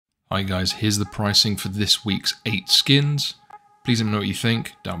Hi guys, here's the pricing for this week's 8 skins. Please let me know what you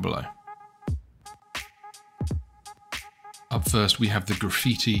think down below. Up first we have the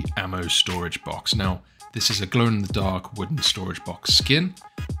Graffiti Ammo Storage Box. Now this is a glow-in-the-dark wooden storage box skin.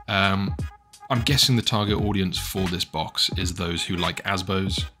 I'm guessing the target audience for this box is those who like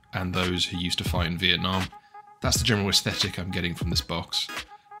ASBOs and those who used to fight in Vietnam. That's the general aesthetic I'm getting from this box.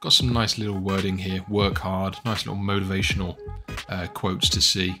 Got some nice little wording here, work hard, nice little motivational quotes to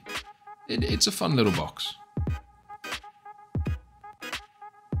see. It's a fun little box.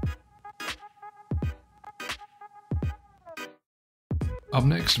 Up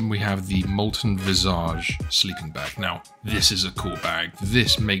next we have the Molten Visage sleeping bag. Now this is a cool bag.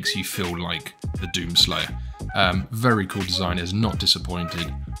 This makes you feel like the Doomslayer. Very cool design, is not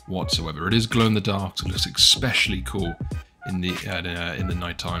disappointed whatsoever. It is glow in the dark, so it looks especially cool in the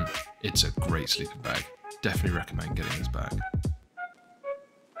nighttime. It's a great sleeping bag. Definitely recommend getting this bag.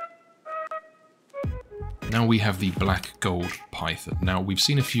 Now we have the Black Gold Python. Now we've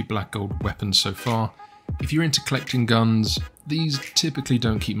seen a few black gold weapons so far. If you're into collecting guns, these typically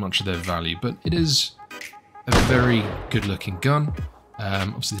don't keep much of their value, but it is a very good looking gun.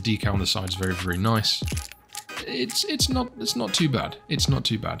 Obviously the decal on the side is very, very nice. It's not too bad. It's not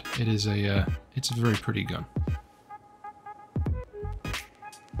too bad. It's a very pretty gun.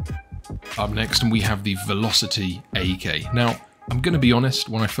 Up next we have the Velocity AK. Now I'm going to be honest,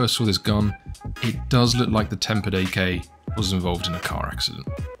 when I first saw this gun, it does look like the tempered AK was involved in a car accident.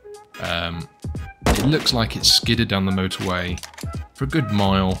 It looks like it skidded down the motorway for a good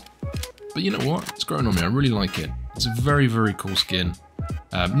mile, but you know what? It's growing on me. I really like it. It's a very, very cool skin.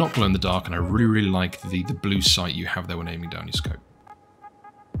 Not glow in the dark, and I really, really like the blue sight you have there when aiming down your scope.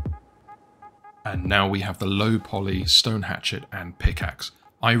 And now we have the low poly stone hatchet and pickaxe.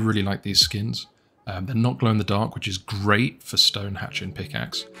 I really like these skins. They're not glow in the dark, which is great for stone hatchet and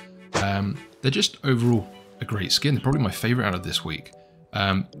pickaxe. They're just overall a great skin. They're probably my favorite out of this week.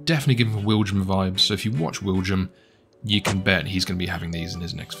 Definitely giving Willjum vibes, so if you watch Willjum, you can bet he's going to be having these in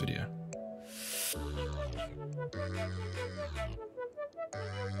his next video.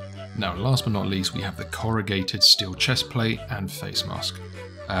 Now, last but not least, we have the corrugated steel chest plate and face mask.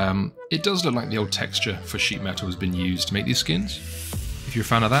 It does look like the old texture for sheet metal has been used to make these skins. If you're a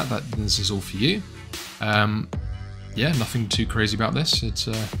fan of that, this is all for you. Yeah, nothing too crazy about this. It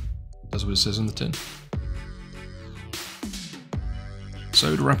does what it says on the tin.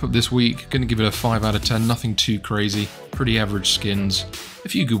 So to wrap up this week, going to give it a 5 out of 10, nothing too crazy, pretty average skins, a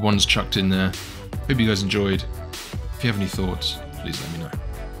few good ones chucked in there. Hope you guys enjoyed. If you have any thoughts, please let me know.